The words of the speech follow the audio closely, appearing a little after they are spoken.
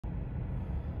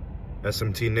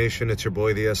SMT Nation, it's your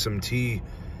boy, the SMT.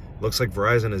 Looks like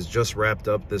Verizon has just wrapped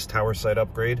up this tower site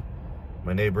upgrade,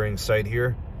 my neighboring site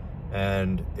here,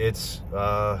 and it's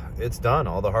done.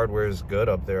 All the hardware is good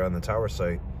up there on the tower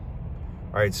site.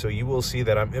 All right, so you will see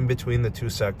that I'm in between the two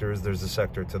sectors. There's a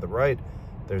sector to the right,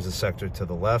 there's a sector to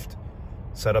the left,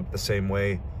 set up the same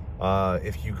way.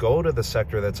 If you go to the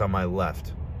sector that's on my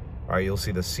left, all right, you'll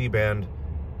see the C Band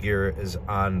gear is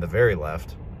on the very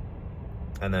left.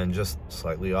 And then just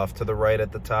slightly off to the right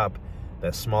at the top,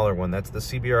 that smaller one, that's the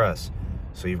CBRS.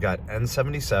 So you've got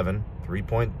N77,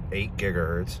 3.8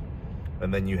 gigahertz.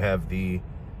 And then you have the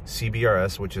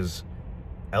CBRS, which is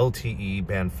LTE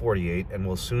band 48 and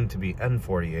will soon to be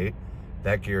N48.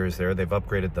 That gear is there. They've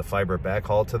upgraded the fiber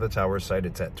backhaul to the tower site.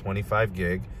 It's at 25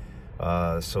 gig.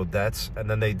 So that's, and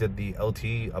then they did the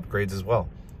LTE upgrades as well.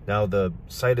 Now the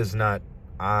site is not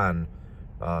on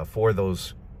for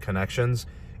those connections.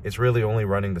 It's really only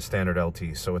running the standard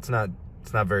LTE, so it's not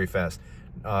very fast.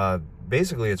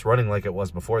 Basically, it's running like it was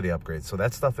before the upgrade, so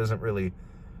that stuff isn't really,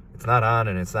 it's not on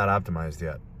and it's not optimized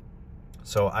yet.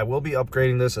 So I will be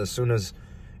upgrading this as soon as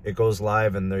it goes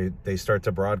live and they start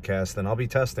to broadcast, and I'll be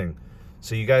testing.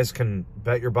 So you guys can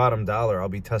bet your bottom dollar I'll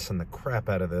be testing the crap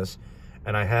out of this.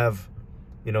 And I have,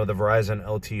 you know, the Verizon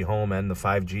LTE Home and the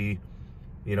 5G,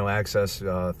 you know, access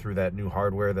through that new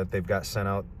hardware that they've got sent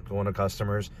out going to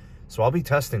customers. So I'll be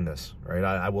testing this, right?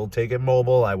 I will take it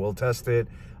mobile. I will test it.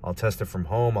 I'll test it from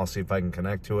home. I'll see if I can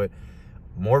connect to it.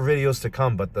 More videos to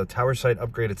come, but the tower site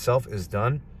upgrade itself is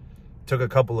done. Took a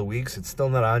couple of weeks. It's still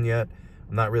not on yet.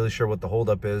 I'm not really sure what the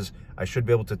holdup is. I should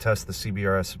be able to test the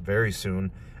CBRS very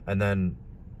soon. And then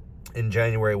in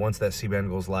January, once that C-band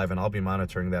goes live, and I'll be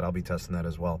monitoring that, I'll be testing that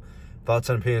as well. Thoughts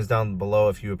and opinions down below.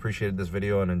 If you appreciated this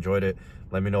video and enjoyed it,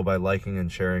 let me know by liking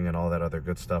and sharing and all that other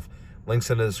good stuff.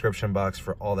 Links in the description box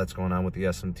for all that's going on with the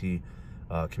SMT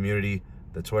community,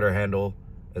 the Twitter handle,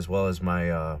 as well as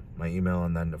my my email.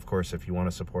 And then, of course, if you want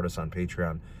to support us on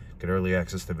Patreon, get early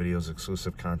access to videos,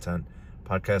 exclusive content,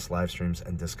 podcast live streams,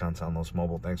 and discounts on those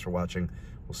mobile. Thanks for watching.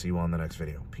 We'll see you on the next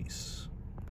video. Peace.